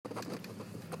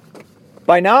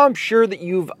By now, I'm sure that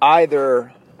you've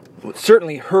either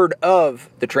certainly heard of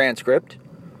the transcript,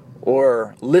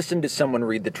 or listened to someone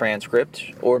read the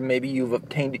transcript, or maybe you've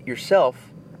obtained it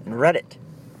yourself and read it.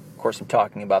 Of course, I'm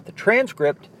talking about the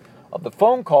transcript of the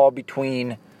phone call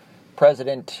between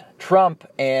President Trump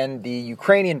and the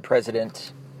Ukrainian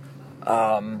president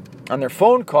on their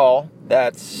phone call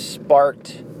that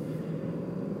sparked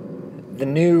the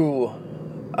new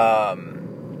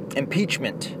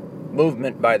impeachment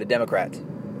movement by the Democrats.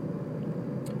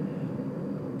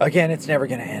 Again, it's never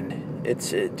going to end.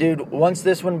 Dude, once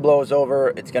this one blows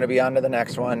over, it's going to be on to the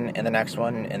next one, and the next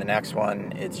one, and the next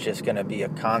one. It's just going to be a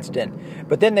constant.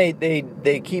 But then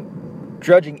they keep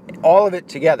drudging all of it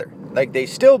together. Like, they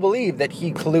still believe that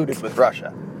he colluded with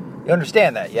Russia. You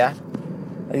understand that, yeah?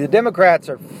 Like, the Democrats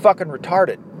are fucking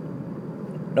retarded.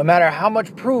 No matter how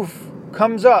much proof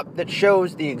comes up that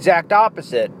shows the exact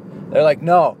opposite, they're like,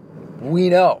 no, we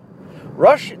know.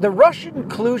 The Russian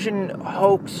collusion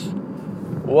hoax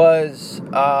was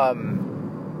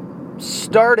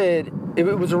started, it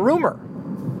was a rumor.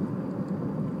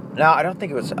 Now, I don't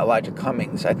think it was Elijah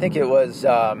Cummings. I think it was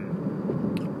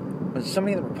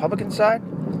somebody on the Republican side?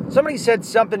 Somebody said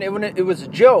something, it was a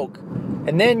joke,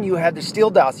 and then you had the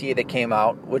Steele dossier that came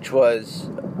out, which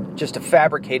was just a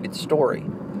fabricated story.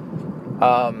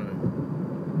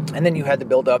 And then you had the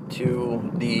build up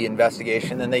to the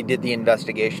investigation. Then they did the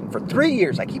investigation for 3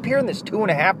 years. I keep hearing this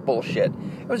 2.5 bullshit.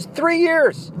 It was 3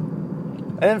 years.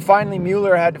 And then finally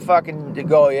Mueller had to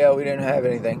go, yeah, we didn't have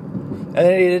anything. And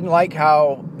then he didn't like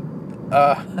how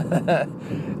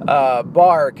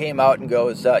Barr came out and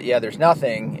goes, yeah, there's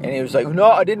nothing. And he was like, no,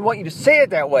 I didn't want you to say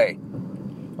it that way.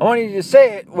 I wanted you to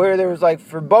say it where there was, like,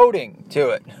 foreboding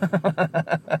to it.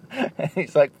 And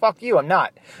he's like, fuck you, I'm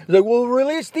not. He's like, we'll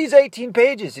release these 18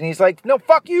 pages. And he's like, no,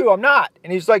 fuck you, I'm not.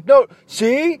 And he's like, no,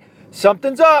 see?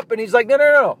 Something's up. And he's like,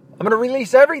 no. I'm going to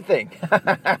release everything.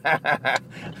 And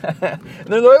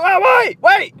they're like, oh,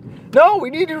 wait. No,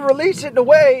 we need to release it in a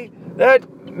way that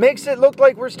makes it look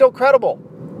like we're still credible.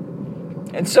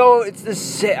 And so it's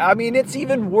it's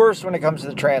even worse when it comes to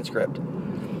the transcript.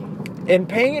 In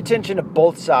paying attention to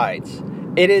both sides,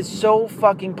 it is so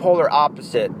fucking polar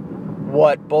opposite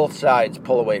what both sides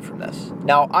pull away from this.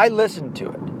 Now, I listened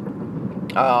to it.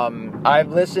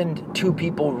 I've listened to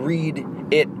people read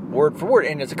it word for word,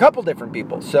 and it's a couple different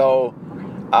people. So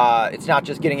it's not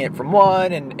just getting it from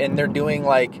one, and they're doing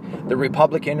like the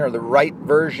Republican or the right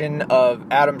version of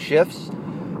Adam Schiff's.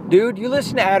 Dude, you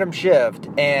listen to Adam Schiff,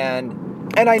 and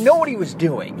I know what he was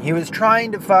doing. He was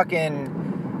trying to fucking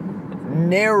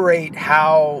narrate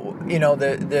how,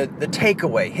 the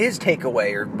takeaway, his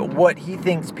takeaway, or what he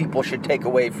thinks people should take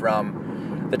away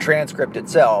from the transcript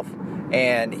itself,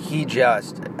 and he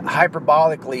just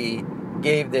hyperbolically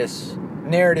gave this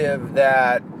narrative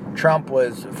that Trump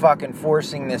was fucking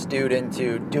forcing this dude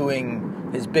into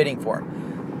doing his bidding for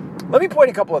him. Let me point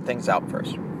a couple of things out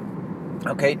first.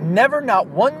 Okay, not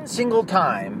one single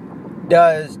time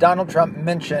does Donald Trump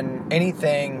mention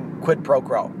anything quid pro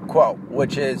quo,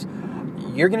 which is,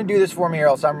 you're going to do this for me or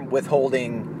else I'm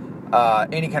withholding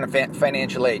any kind of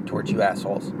financial aid towards you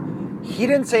assholes. He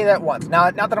didn't say that once.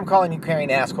 Now, not that I'm calling Ukrainian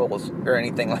assholes or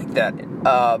anything like that.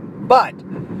 But,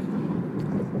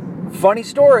 funny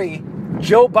story,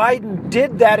 Joe Biden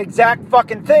did that exact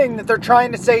fucking thing that they're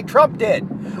trying to say Trump did,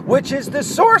 which is the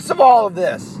source of all of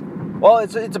this. Well,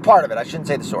 it's a part of it. I shouldn't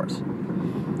say the source.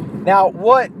 Now,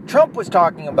 what Trump was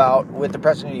talking about with the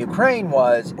president of Ukraine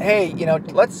was, hey,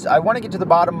 I want to get to the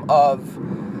bottom of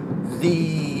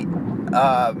the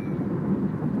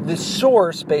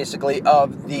source, basically,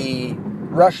 of the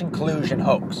Russian collusion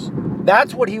hoax.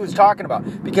 That's what he was talking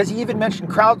about, because he even mentioned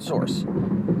crowdsource,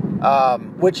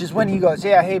 which is when he goes,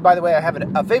 yeah, hey, by the way, I have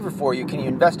a favor for you. Can you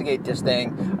investigate this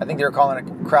thing? I think they were calling it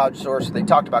crowdsource. They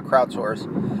talked about crowdsource,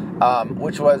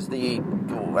 which was the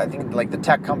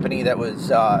tech company that was,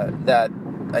 that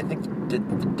I think did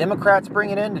the Democrats bring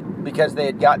it in because they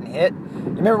had gotten hit.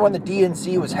 You remember when the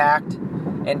DNC was hacked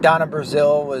and Donna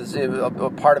Brazile was a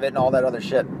part of it and all that other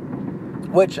shit?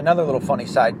 Which, another little funny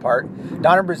side part,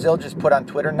 Donna Brazile just put on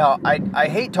Twitter. Now, I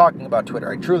hate talking about Twitter.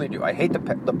 I truly do. I hate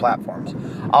the platforms.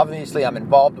 Obviously, I'm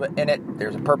involved in it.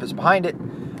 There's a purpose behind it.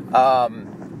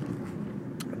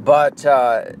 But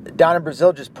Donna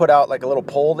Brazile just put out like a little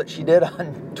poll that she did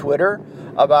on Twitter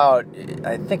about,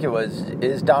 I think it was,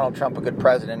 is Donald Trump a good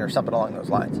president or something along those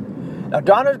lines. Now,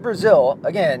 Donna Brazile,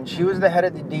 again, she was the head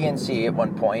of the DNC at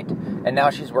one point, and now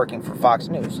she's working for Fox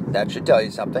News. That should tell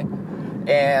you something.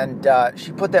 And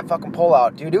she put that fucking poll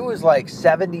out. Dude, it was like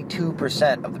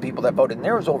 72% of the people that voted. And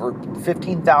there was over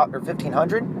 15,000 or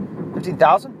 1,500?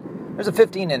 15,000? There's a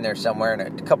 15 in there somewhere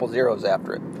and a couple zeros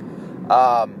after it.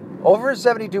 over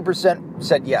 72%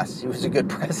 said yes, he was a good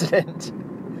president.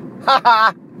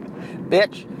 Haha,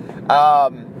 bitch.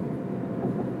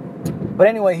 But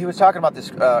anyway, he was talking about this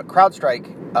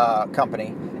CrowdStrike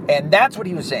company, and that's what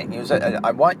he was saying. He was,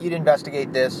 I want you to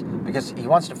investigate this because he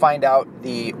wants to find out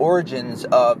the origins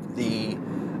of the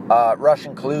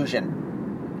Russian collusion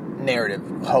narrative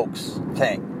hoax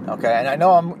thing. Okay, and I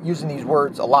know I'm using these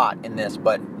words a lot in this,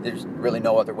 but there's really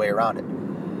no other way around it.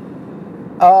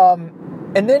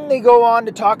 And then they go on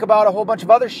to talk about a whole bunch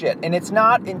of other shit, and it's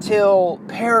not until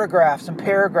paragraphs and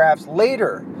paragraphs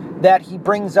later that he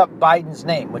brings up Biden's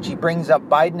name, which he brings up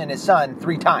Biden and his son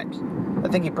 3 times. I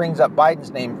think he brings up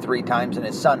Biden's name 3 times and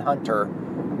his son Hunter.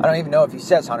 I don't even know if he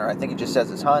says Hunter. I think he just says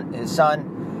his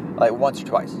son like once or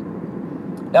twice.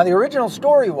 Now, the original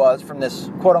story was from this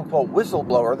quote-unquote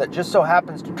whistleblower that just so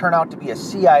happens to turn out to be a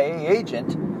CIA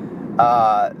agent.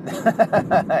 And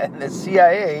the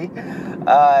CIA,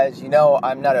 as you know,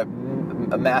 I'm not a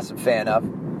massive fan of.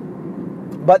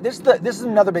 But this is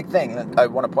another big thing that I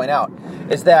want to point out,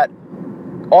 is that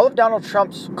all of Donald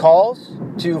Trump's calls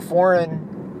to foreign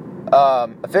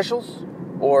officials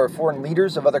or foreign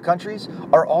leaders of other countries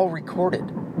are all recorded.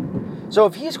 So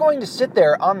if he's going to sit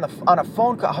there on a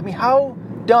phone call, I mean, how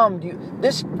dumb do you...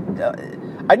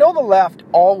 I know the left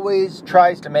always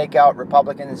tries to make out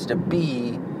Republicans to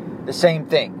be the same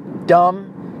thing.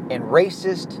 Dumb and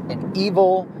racist and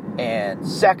evil and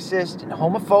sexist and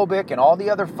homophobic and all the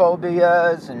other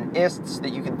phobias and ists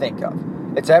that you can think of.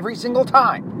 It's every single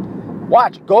time.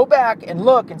 Watch, go back and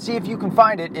look and see if you can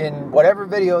find it in whatever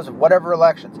videos of whatever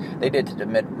elections. They did it to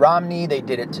Mitt Romney, they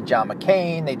did it to John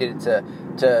McCain, they did it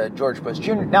to George Bush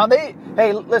Jr. Now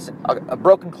hey, listen, a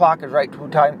broken clock is right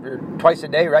twice a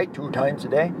day, right? 2 times a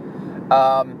day.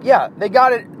 Yeah, they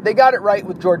got it right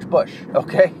with George Bush,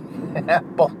 okay?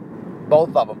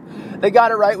 Both of them. They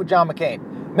got it right with John McCain.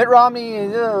 Mitt Romney, you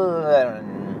know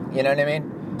what I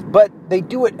mean? But they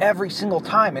do it every single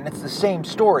time, and it's the same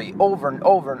story over and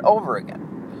over and over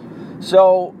again.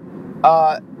 So,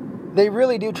 they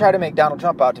really do try to make Donald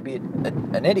Trump out to be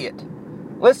an idiot.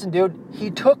 Listen, dude,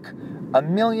 he took $1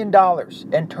 million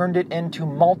and turned it into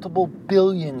multiple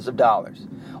billions of dollars.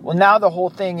 Well, now the whole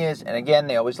thing is, and again,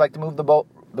 they always like to move the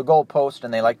goalpost,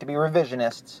 and they like to be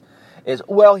revisionists, is,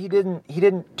 well, he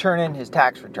didn't turn in his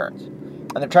tax returns.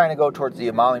 And they're trying to go towards the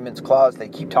emoluments clause. They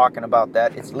keep talking about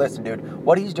that. Listen, dude,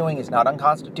 what he's doing is not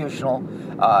unconstitutional.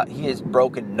 He has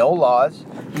broken no laws.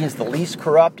 He is the least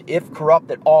corrupt, if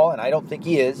corrupt at all, and I don't think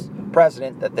he is,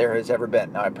 president that there has ever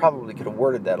been. Now, I probably could have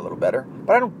worded that a little better,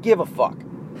 but I don't give a fuck.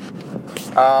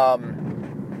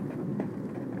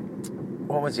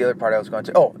 What was the other part I was going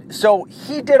to? Oh, so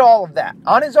he did all of that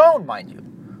on his own, mind you.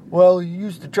 Well, he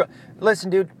used the Trump. Listen,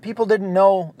 dude, people didn't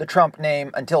know the Trump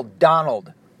name until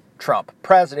Donald Trump,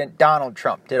 President Donald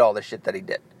Trump, did all the shit that he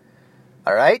did.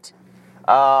 All right?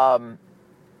 And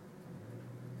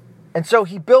so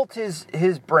he built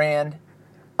his brand,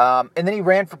 and then he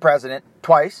ran for president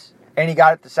twice, and he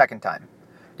got it the second time.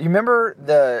 Do you remember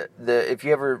the if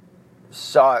you ever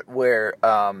saw it where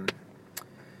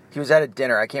he was at a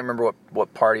dinner, I can't remember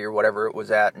what party or whatever it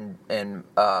was at, and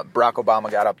Barack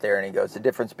Obama got up there and he goes, the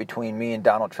difference between me and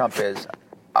Donald Trump is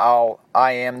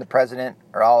I am the president,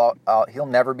 or he'll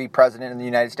never be president of the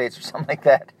United States, or something like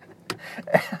that.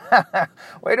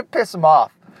 Way to piss him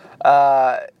off.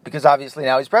 Because obviously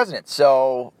now he's president.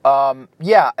 So,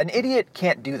 yeah, an idiot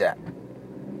can't do that.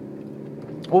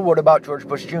 Well, what about George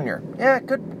Bush Jr.? Yeah,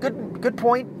 good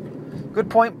point. Good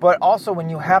point, but also when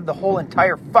you have the whole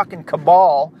entire fucking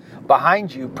cabal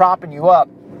behind you, propping you up,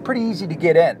 pretty easy to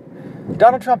get in.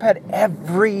 Donald Trump had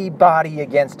everybody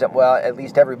against him. Well, at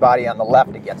least everybody on the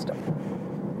left against him.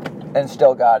 And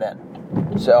still got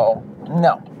in. So,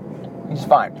 no. He's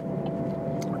fine.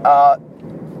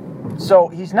 So,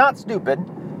 he's not stupid.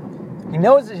 He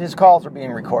knows that his calls are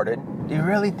being recorded. Do you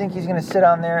really think he's going to sit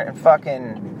on there and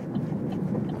fucking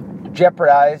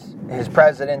jeopardize his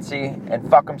presidency and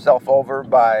fuck himself over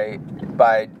by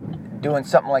doing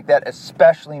something like that,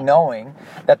 especially knowing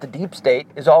that the deep state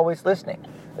is always listening?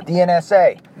 That the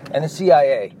NSA and the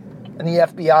CIA and the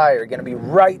FBI are going to be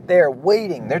right there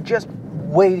waiting. They're just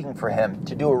waiting for him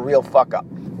to do a real fuck up,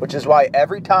 which is why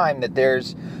every time that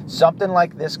there's something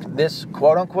like this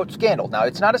quote unquote scandal, now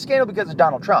it's not a scandal because of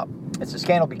Donald Trump, it's a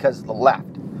scandal because of the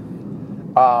left,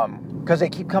 because they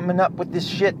keep coming up with this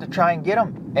shit to try and get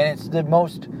him, and it's the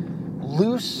most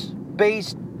loose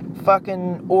based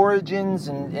fucking origins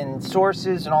and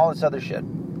sources and all this other shit.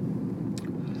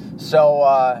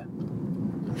 So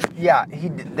yeah,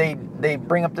 they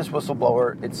bring up this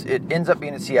whistleblower. It ends up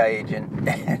being a CIA agent,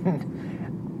 and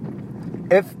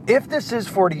if this is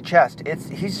 4D chess,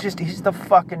 he's the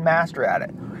fucking master at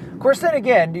it. course, then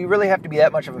again, do you really have to be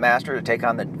that much of a master to take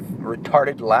on the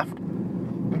retarded left?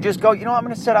 You just go, I'm going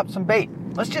to set up some bait.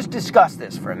 Let's just discuss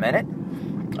this for a minute.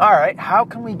 All right, how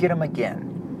can we get him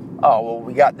again? Oh, well,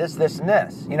 we got this, this, and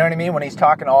this. You know what I mean? When he's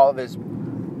talking to all of his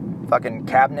fucking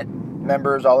cabinet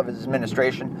members, all of his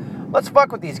administration. Let's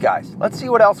fuck with these guys. Let's see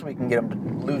what else we can get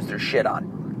them to lose their shit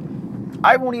on.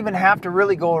 I won't even have to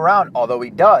really go around, although he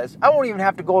does, I won't even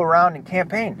have to go around and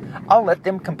campaign. I'll let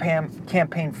them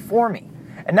campaign for me.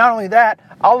 And not only that,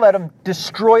 I'll let them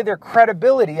destroy their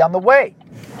credibility on the way.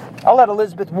 I'll let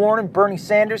Elizabeth Warren and Bernie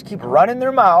Sanders keep running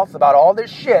their mouth about all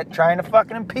this shit, trying to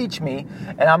fucking impeach me,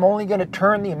 and I'm only going to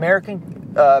turn the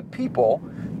American people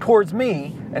towards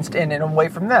me and away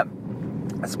from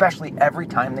them, especially every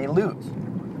time they lose.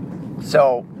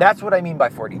 So that's what I mean by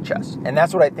 4D chess, and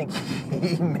that's what I think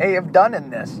he may have done in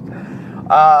this.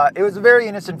 It was a very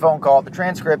innocent phone call. The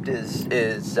transcript is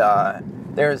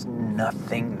there's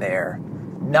nothing there.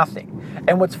 Nothing.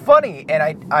 And what's funny, and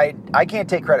I can't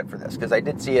take credit for this because I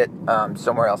did see it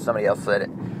somewhere else, somebody else said it,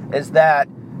 is that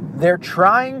they're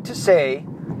trying to say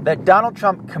that Donald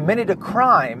Trump committed a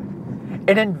crime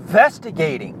in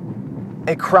investigating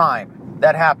a crime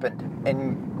that happened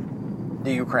in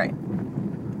the Ukraine.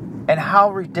 And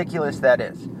how ridiculous that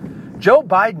is. Joe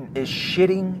Biden is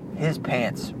shitting his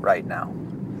pants right now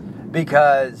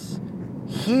because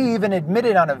he even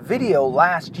admitted on a video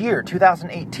last year,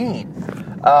 2018,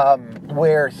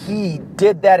 where he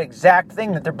did that exact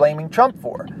thing that they're blaming Trump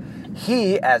for.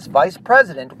 He, as vice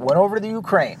president, went over to the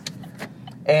Ukraine,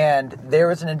 and there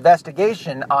was an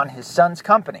investigation on his son's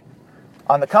company,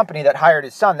 on the company that hired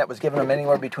his son that was giving him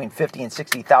anywhere between $50,000 and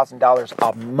 $60,000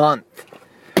 a month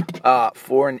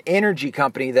for an energy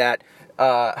company that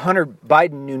Hunter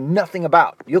Biden knew nothing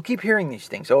about. You'll keep hearing these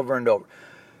things over and over.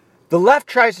 The left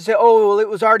tries to say, oh, well, it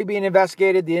was already being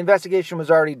investigated, the investigation was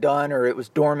already done, or it was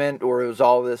dormant, or it was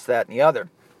all this, that, and the other.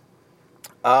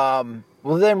 Well,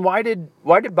 then why did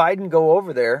Biden go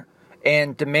over there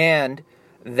and demand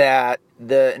that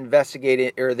the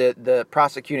investigating or the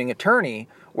prosecuting attorney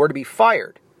were to be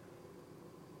fired,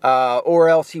 or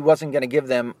else he wasn't going to give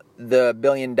them the $1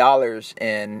 billion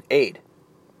in aid?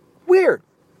 Weird.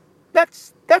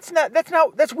 That's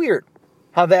weird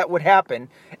how that would happen,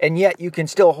 and yet you can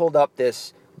still hold up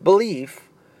this belief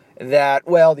that,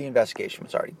 well, the investigation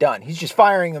was already done. He's just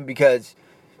firing him because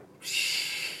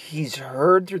he's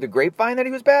heard through the grapevine that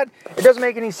he was bad. It doesn't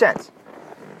make any sense.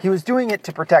 He was doing it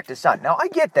to protect his son. Now, I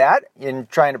get that in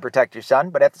trying to protect your son,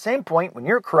 but at the same point, when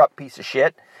you're a corrupt piece of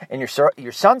shit, and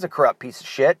your son's a corrupt piece of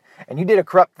shit, and you did a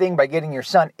corrupt thing by getting your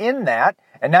son in that,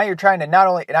 and now you're trying to not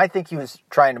only, and I think he was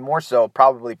trying to more so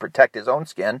probably protect his own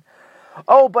skin.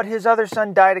 Oh, but his other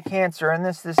son died of cancer, and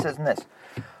this, and this.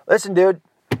 Listen, dude,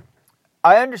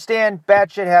 I understand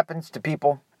bad shit happens to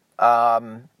people.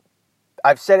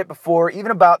 I've said it before, even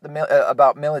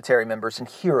about military members and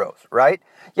heroes, right?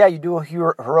 Yeah, you do a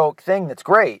heroic thing, that's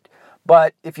great.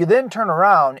 But if you then turn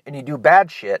around and you do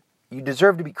bad shit, you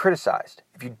deserve to be criticized.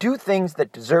 If you do things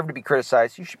that deserve to be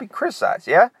criticized, you should be criticized,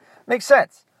 yeah? Makes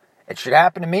sense. It should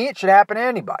happen to me, it should happen to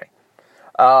anybody.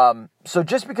 So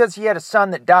just because he had a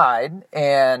son that died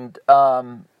and a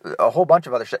whole bunch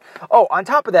of other shit. Oh, on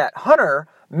top of that, Hunter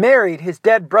married his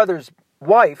dead brother's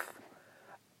wife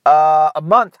I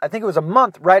think it was a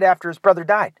month right after his brother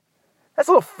died. That's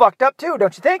a little fucked up too,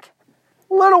 don't you think?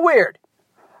 A little weird.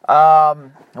 I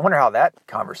wonder how that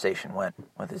conversation went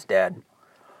with his dad.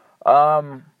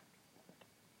 So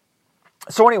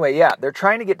anyway, yeah, they're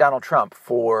trying to get Donald Trump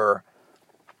for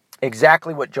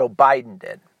exactly what Joe Biden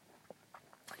did.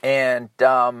 And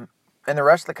the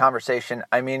rest of the conversation,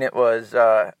 I mean, it was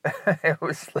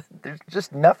there's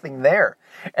just nothing there.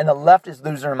 And the left is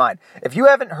losing their mind. If you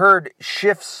haven't heard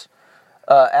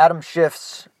Adam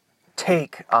Schiff's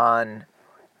take on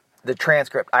the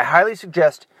transcript, I highly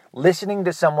suggest listening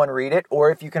to someone read it, or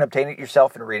if you can obtain it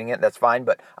yourself and reading it, that's fine.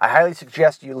 But I highly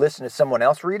suggest you listen to someone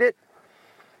else read it,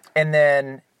 and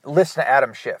then listen to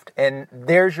Adam Schiff. And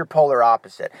there's your polar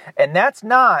opposite. And that's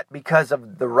not because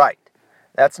of the right.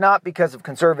 That's not because of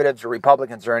conservatives or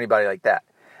Republicans or anybody like that.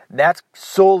 That's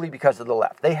solely because of the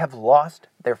left. They have lost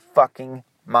their fucking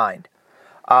mind.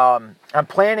 I'm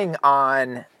planning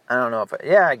on,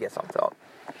 I guess I'll tell it.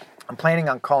 I'm planning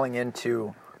on calling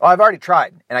into, I've already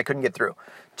tried and I couldn't get through,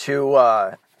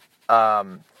 to,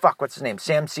 what's his name?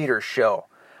 Sam Cedar's show.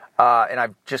 And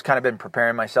I've just kind of been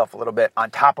preparing myself a little bit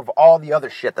on top of all the other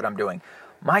shit that I'm doing.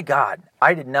 My God,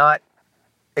 I did not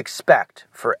expect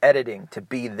for editing to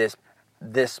be this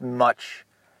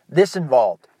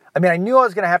involved. I mean, I knew I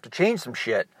was going to have to change some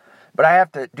shit, but I've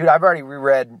already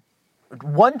reread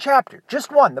one chapter,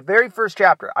 just one, the very first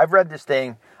chapter. I've read this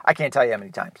thing, I can't tell you how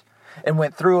many times. and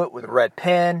went through it with a red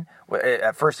pen.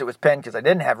 At first it was pen because I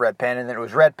didn't have red pen, and then it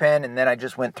was red pen, and then I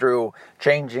just went through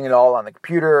changing it all on the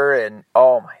computer, and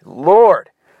oh my Lord.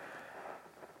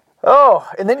 Oh,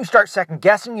 and then you start second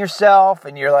guessing yourself,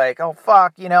 and you're like, oh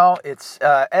fuck, it's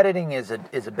editing is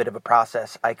a bit of a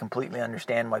process. I completely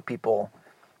understand why people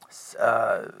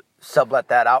sublet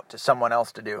that out to someone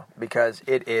else to do, because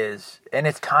it is, and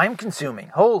it's time consuming.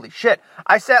 Holy shit.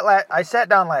 I sat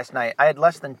down last night. I had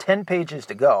less than 10 pages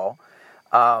to go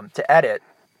to edit,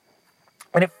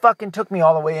 and it fucking took me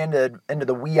all the way into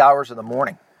the wee hours of the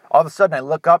morning. All of a sudden I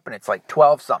look up and it's like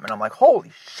 12 something, and I'm like,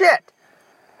 holy shit.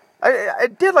 I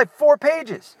did like 4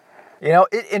 pages.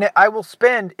 I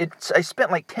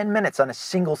spent like 10 minutes on a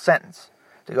single sentence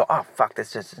to go, oh, fuck,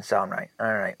 this doesn't sound right.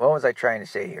 All right, what was I trying to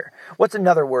say here? What's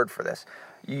another word for this?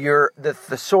 The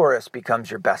thesaurus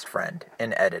becomes your best friend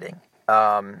in editing.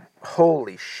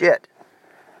 Holy shit.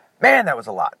 Man, that was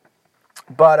a lot.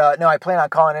 But, no, I plan on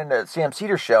calling into Sam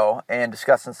Cedar's show and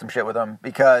discussing some shit with him,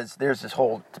 because there's this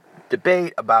whole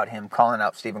debate about him calling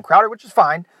out Steven Crowder, which is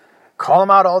fine. Call him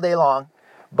out all day long.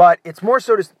 But it's more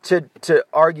so to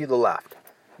argue the left.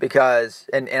 Because,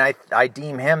 and I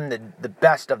deem him the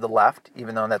best of the left,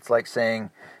 even though that's like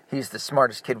saying he's the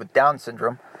smartest kid with Down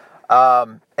syndrome,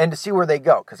 and to see where they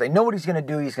go. Because I know what he's going to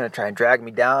do. He's going to try and drag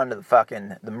me down to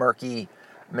the murky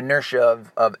minutia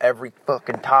of every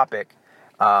fucking topic.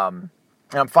 And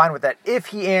I'm fine with that if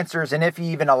he answers, and if he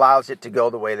even allows it to go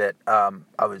the way that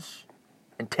I was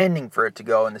intending for it to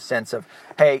go, in the sense of,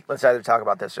 hey, let's either talk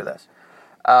about this or this.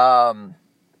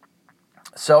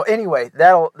 So anyway,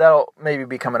 that'll maybe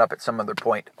be coming up at some other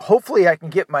point. Hopefully I can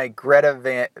get my Greta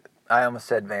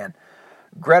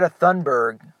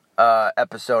Thunberg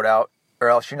episode out, or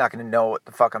else you're not going to know what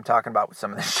the fuck I'm talking about with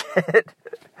some of this shit.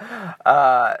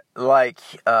 Like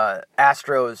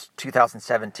Astros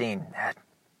 2017,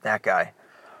 that guy.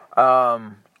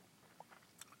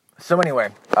 So anyway,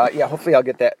 yeah, hopefully I'll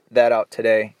get that out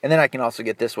today, and then I can also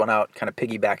get this one out, kind of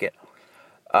piggyback it.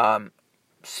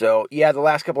 So, yeah, the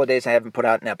last couple of days I haven't put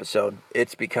out an episode.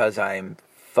 It's because I'm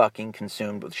fucking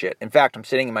consumed with shit. In fact, I'm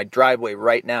sitting in my driveway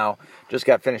right now. Just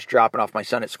got finished dropping off my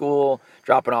son at school,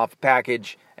 dropping off a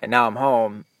package, and now I'm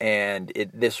home. And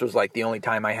this was like the only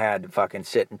time I had to fucking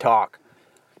sit and talk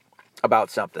about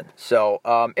something. So,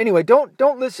 anyway, don't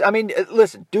listen. I mean,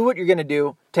 listen, do what you're going to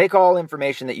do. Take all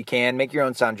information that you can. Make your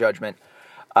own sound judgment.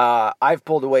 I've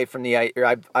pulled away from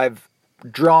I've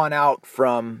drawn out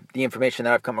from the information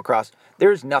that I've come across.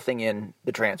 There's nothing in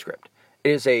the transcript.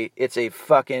 It's a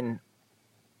fucking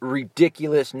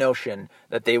ridiculous notion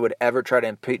that they would ever try to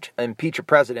impeach a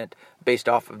president based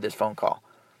off of this phone call.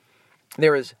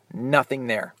 There is nothing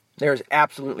there. There is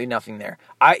absolutely nothing there.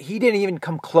 He didn't even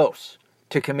come close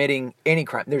to committing any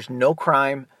crime. There's no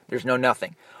crime. There's no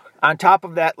nothing. On top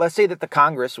of that, let's say that the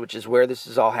Congress, which is where this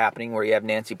is all happening, where you have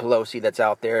Nancy Pelosi that's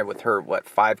out there with her,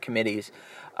 5 committees,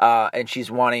 and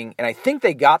she's wanting, and I think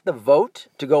they got the vote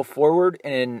to go forward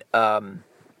in an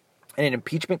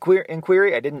impeachment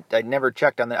inquiry. I never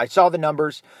checked on that. I saw the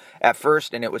numbers at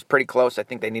first, and it was pretty close. I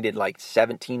think they needed like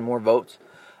 17 more votes.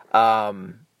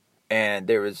 And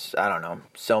there was, I don't know,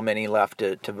 so many left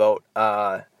to vote.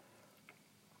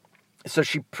 So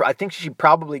I think she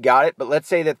probably got it, but let's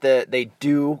say that they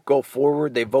do go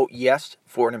forward, they vote yes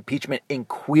for an impeachment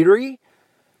inquiry.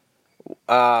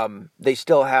 They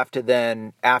still have to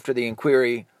then, after the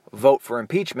inquiry, vote for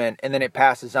impeachment, and then it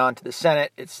passes on to the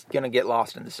Senate. It's going to get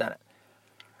lost in the Senate.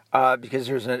 Because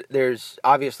there's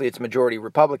obviously it's majority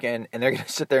Republican, and they're going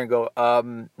to sit there and go,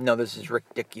 no, this is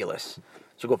ridiculous.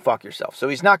 So go fuck yourself. So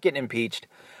he's not getting impeached.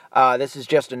 This is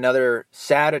just another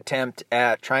sad attempt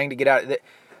at trying to get out of it.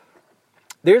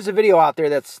 There's a video out there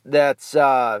that's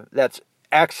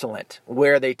excellent,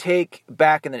 where they take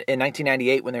back in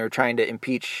 1998 when they were trying to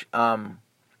impeach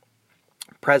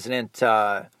President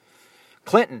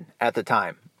Clinton at the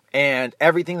time, and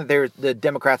everything that the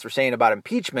Democrats were saying about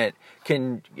impeachment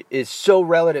is so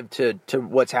relative to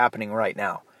what's happening right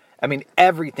now. I mean,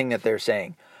 everything that they're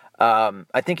saying.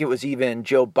 I think it was even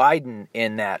Joe Biden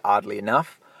in that, oddly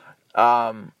enough.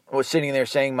 Was sitting there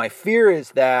saying, my fear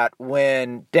is that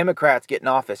when Democrats get in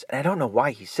office, and I don't know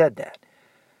why he said that.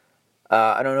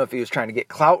 I don't know if he was trying to get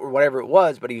clout or whatever it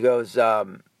was, but he goes,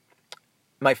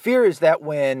 my fear is that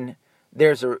when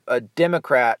there's a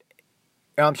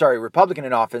Republican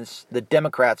in office, the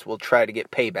Democrats will try to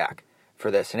get payback for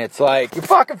this. And it's like, your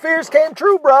fucking fears came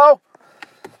true, bro.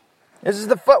 This is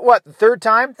the third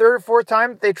or fourth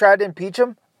time they tried to impeach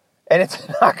him? And it's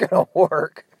not going to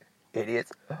work.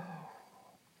 Idiots.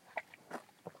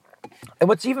 And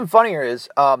what's even funnier is,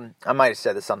 I might have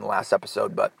said this on the last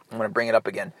episode, but I'm going to bring it up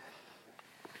again.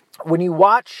 When you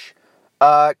watch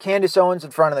Candace Owens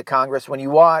in front of the Congress. When you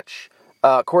watch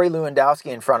Corey Lewandowski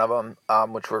in front of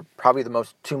him, which were probably the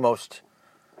two most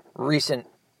recent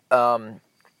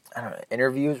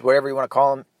interviews, whatever you want to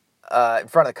call them, in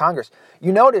front of the Congress,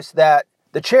 you notice that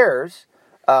the chairs,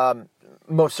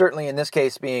 most certainly in this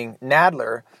case being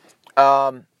Nadler,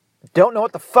 don't know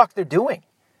what the fuck they're doing.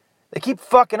 They keep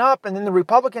fucking up, and then the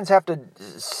Republicans have to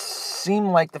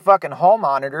seem like the fucking hall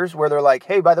monitors where they're like,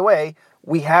 hey, by the way,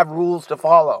 we have rules to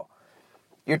follow.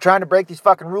 You're trying to break these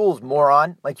fucking rules,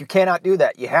 moron. Like, you cannot do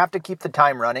that. You have to keep the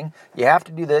time running. You have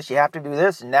to do this. You have to do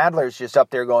this. And Nadler's just up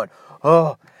there going,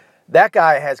 oh, that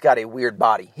guy has got a weird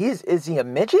body. Is he a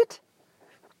midget?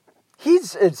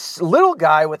 He's a little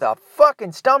guy with a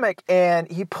fucking stomach,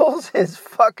 and he pulls his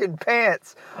fucking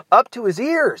pants up to his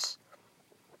ears.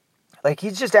 Like,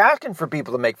 he's just asking for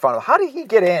people to make fun of him. How did he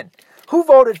get in? Who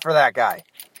voted for that guy?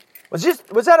 Was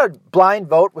that a blind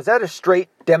vote? Was that a straight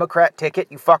Democrat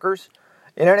ticket, you fuckers?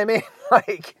 You know what I mean?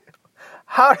 Like,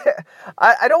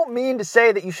 I don't mean to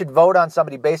say that you should vote on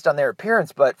somebody based on their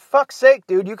appearance, but fuck's sake,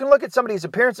 dude, you can look at somebody's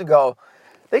appearance and go,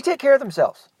 they take care of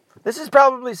themselves. This is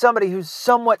probably somebody who's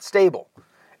somewhat stable.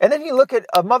 And then you look at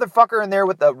a motherfucker in there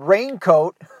with a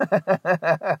raincoat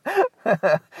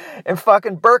and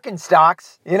fucking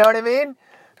Birkenstocks, you know what I mean?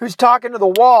 Who's talking to the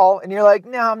wall, and you're like,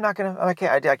 no, I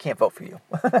can't vote for you.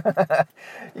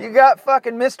 You got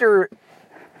fucking Mr.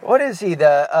 What is he?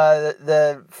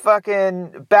 The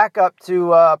fucking backup to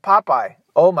Popeye.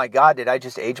 Oh my God, did I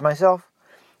just age myself?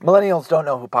 Millennials don't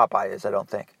know who Popeye is, I don't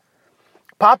think.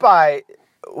 Popeye,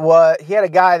 he had a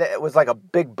guy that was like a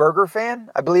big burger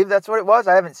fan. I believe that's what it was.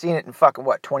 I haven't seen it in fucking,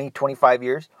 20, 25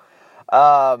 years.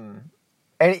 And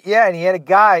he had a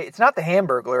guy, it's not the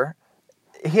Hamburglar.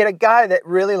 He had a guy that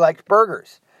really liked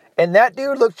burgers. And that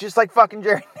dude looks just like fucking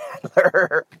Jerry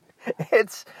Nadler.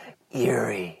 It's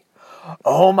eerie.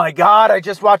 Oh my God, I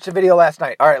just watched a video last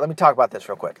night. All right, let me talk about this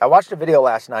real quick. I watched a video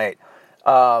last night.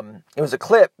 It was a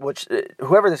clip, which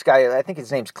whoever this guy is, I think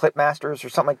his name's Clipmasters or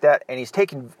something like that, and he's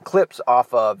taking clips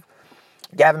off of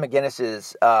Gavin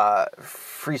McInnes's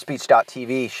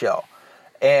freespeech.tv show.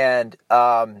 And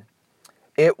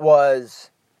it was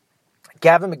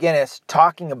Gavin McInnes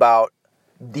talking about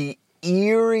the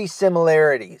eerie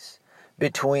similarities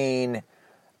between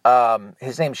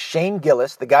his name's Shane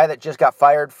Gillis, the guy that just got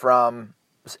fired from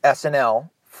SNL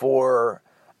for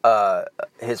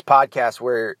his podcast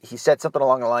where he said something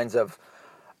along the lines of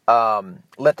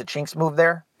let the chinks move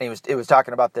there. And it was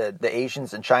talking about the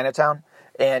Asians in Chinatown.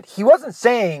 And he wasn't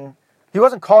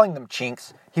calling them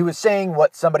chinks. He was saying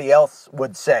what somebody else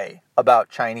would say about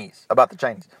the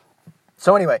Chinese.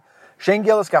 So anyway, Shane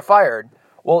Gillis got fired.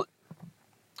 Well,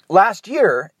 last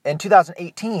year, in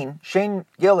 2018, Shane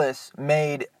Gillis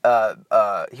made,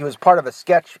 he was part of a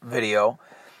sketch video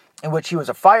in which he was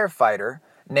a firefighter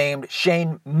named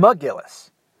Shane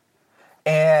McGillis.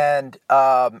 And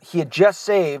he had just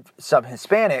saved some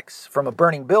Hispanics from a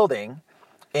burning building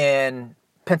in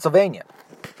Pennsylvania.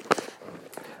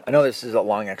 I know this is a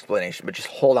long explanation, but just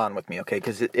hold on with me, okay?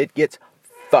 Because it gets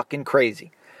fucking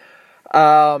crazy.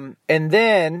 And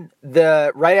then,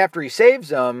 right after he saves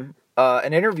them,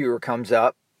 an interviewer comes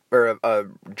up, or a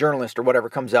journalist or whatever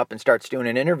comes up and starts doing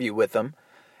an interview with them.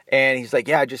 And he's like,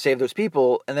 yeah, I just saved those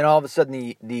people. And then all of a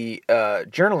sudden the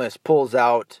journalist pulls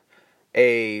out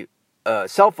a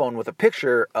cell phone with a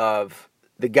picture of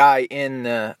the guy in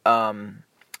the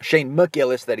Shane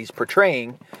McGillis that he's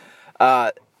portraying,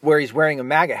 where he's wearing a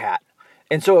MAGA hat.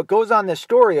 And so it goes on this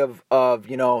story of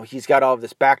he's got all of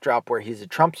this backdrop where he's a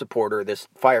Trump supporter, this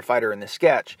firefighter in the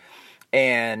sketch.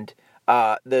 And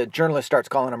the journalist starts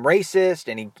calling him racist,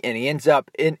 and he ends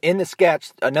up in the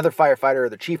sketch. Another firefighter or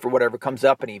the chief or whatever comes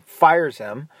up and he fires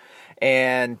him,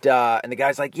 and the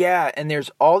guy's like, yeah. And there's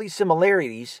all these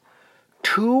similarities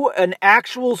to an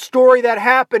actual story that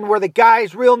happened where the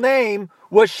guy's real name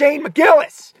was Shane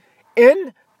McGillis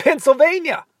in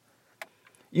Pennsylvania.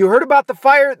 You heard about the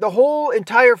fire? The whole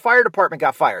entire fire department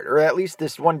got fired, or at least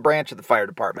this one branch of the fire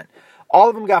department. All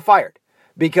of them got fired.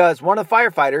 Because one of the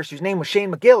firefighters, whose name was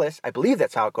Shane McGillis, I believe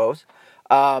that's how it goes,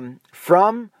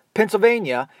 from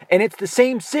Pennsylvania, and it's the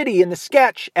same city in the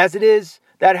sketch as it is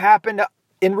that happened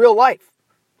in real life.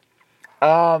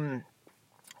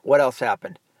 What else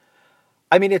happened?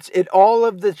 I mean, all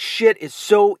of the shit is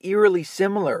so eerily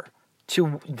similar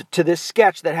to this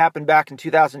sketch that happened back in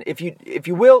 2000. If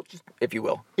you will,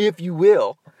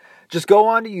 just go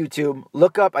on to YouTube,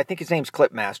 look up, I think his name's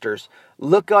Clipmasters,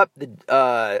 look up the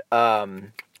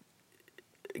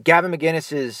Gavin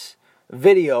McInnes's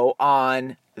video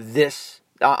on this,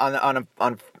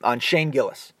 on Shane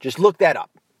Gillis. Just look that up,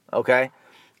 okay?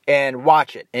 and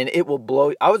watch it, and it will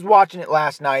blow. I was watching it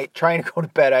last night, trying to go to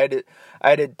bed. I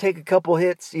had to take a couple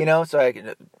hits, so I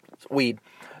could weed,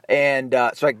 and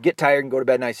so I could get tired and go to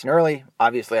bed nice and early.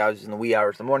 Obviously, I was in the wee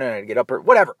hours of the morning. I had to get up or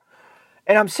whatever,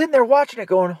 and I'm sitting there watching it,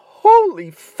 going,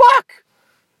 "Holy fuck!"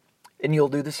 And you'll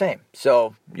do the same.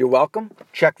 So you're welcome.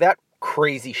 Check that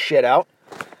crazy shit out.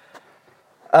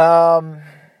 And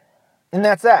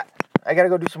that's that. I got to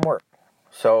go do some work.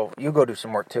 So you go do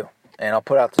some work too. And I'll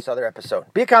put out this other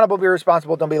episode. Be accountable, be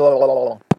responsible, don't be